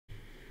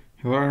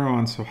Hello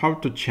everyone, so how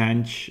to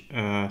change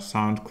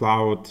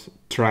SoundCloud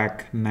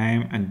track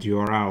name and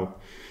URL.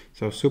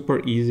 So super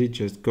easy,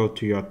 just go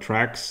to your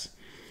tracks.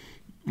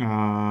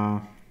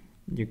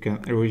 You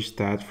can reach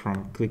that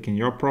from clicking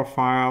your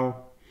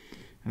profile,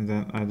 and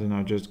then I don't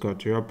know, just go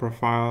to your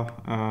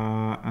profile,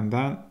 and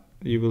then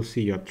you will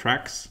see your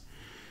tracks,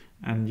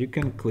 and you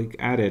can click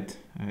edit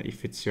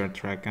if it's your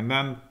track, and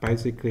then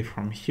basically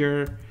from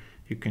here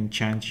you can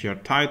change your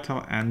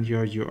title and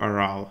your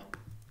URL.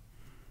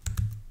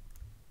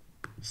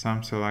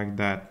 Something like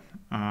that,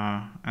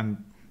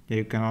 and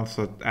you can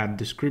also add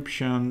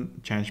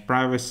description, change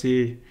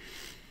privacy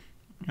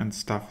and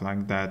stuff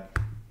like that,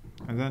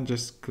 and then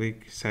just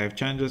click save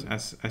changes.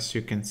 As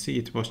you can see,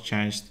 it was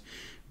changed,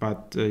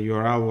 but the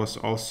URL was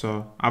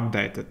also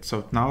updated.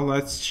 So now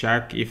let's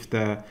check if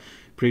the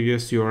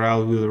previous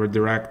URL will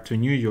redirect to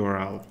new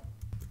URL.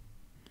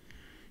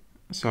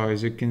 So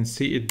as you can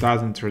see, it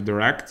doesn't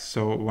redirect.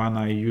 So when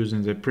I use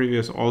in the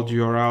previous old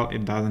URL,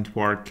 it doesn't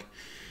work.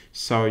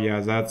 So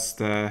yeah,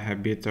 that's a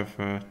bit of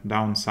a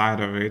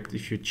downside of it.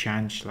 If you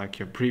change like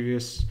your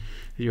previous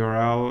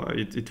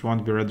URL, it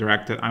won't be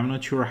redirected. I'm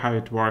not sure how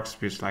it works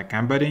with like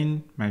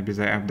embedding. Maybe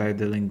they update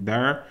the link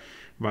there.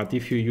 But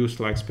if you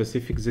use like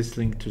specific this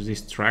link to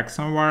this track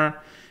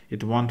somewhere,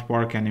 it won't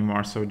work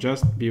anymore. So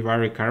just be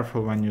very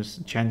careful when you're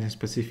changing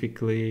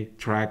specifically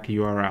track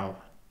URL.